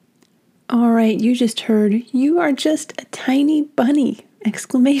All right, you just heard "You Are Just a Tiny Bunny!"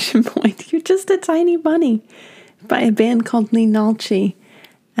 exclamation point. You're just a tiny bunny by a band called LEENALCHI.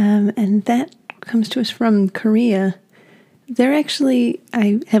 And that comes to us from Korea. They're actually,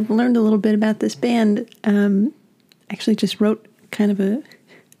 I have learned a little bit about this band. Actually just wrote kind of a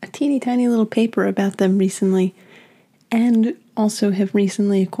teeny tiny little paper about them recently. And also have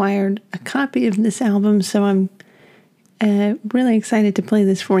recently acquired a copy of this album. So I'm really excited to play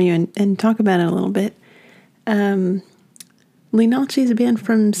this for you and talk about it a little bit. LEENALCHI is a band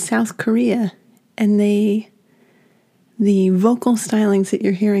from South Korea, and the vocal stylings that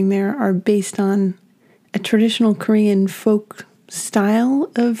you're hearing there are based on a traditional Korean folk style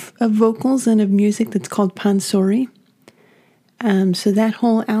of vocals and of music that's called pansori. So that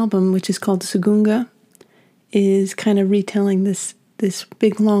whole album, which is called Sugunga, is kind of retelling this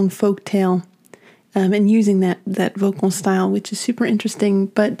big long folk tale. And using that vocal style, which is super interesting,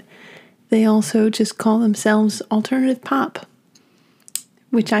 but they also just call themselves alternative pop,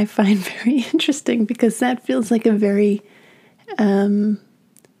 which I find very interesting because that feels like a very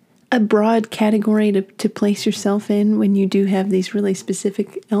a broad category to place yourself in when you do have these really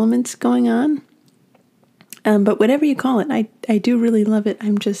specific elements going on. But whatever you call it, I do really love it.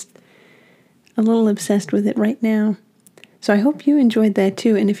 I'm just a little obsessed with it right now. So I hope you enjoyed that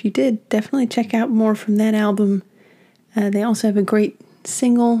too, and if you did, definitely check out more from that album. They also have a great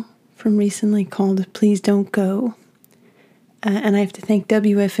single from recently called Please Don't Go. And I have to thank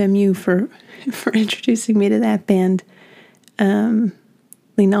WFMU for introducing me to that band.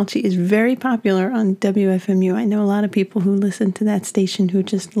 LEENALCHI is very popular on WFMU. I know a lot of people who listen to that station who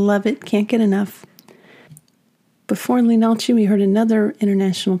just love it, can't get enough. Before LEENALCHI, we heard another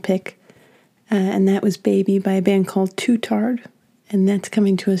international pick, and that was Baby by a band called Tutard, and that's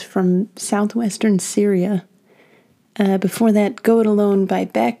coming to us from southwestern Syria. Before that, Go It Alone by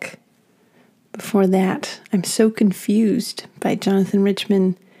Beck. Before that, I'm So Confused by Jonathan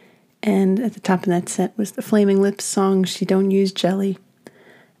Richman, and at the top of that set was the Flaming Lips song She Don't Use Jelly.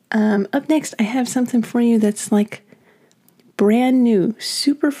 Up next, I have something for you that's like brand new,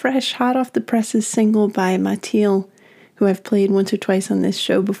 super fresh, hot off the presses single by Mattiel, who I've played once or twice on this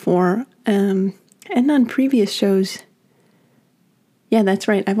show before. And on previous shows. Yeah, that's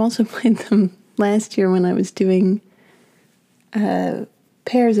right. I've also played them last year when I was doing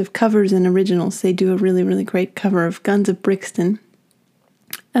pairs of covers and originals. They do a really, really great cover of Guns of Brixton.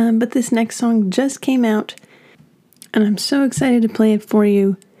 But this next song just came out, and I'm so excited to play it for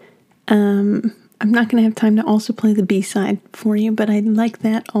you. I'm not going to have time to also play the B-side for you, but I'd like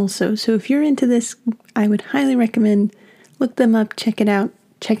that also. So if you're into this, I would highly recommend look them up, check it out.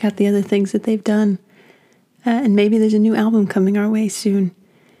 Check out the other things that they've done. And maybe there's a new album coming our way soon.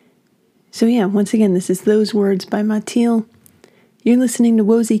 So yeah, once again, this is Those Words by Mattiel. You're listening to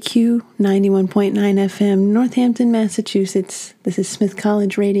Wozy Q, 91.9 FM, Northampton, Massachusetts. This is Smith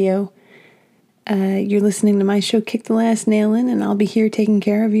College Radio. You're listening to my show, Kick the Last Nail In, and I'll be here taking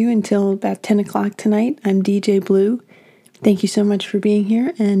care of you until about 10 o'clock tonight. I'm DJ Blue. Thank you so much for being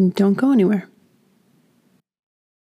here, and don't go anywhere.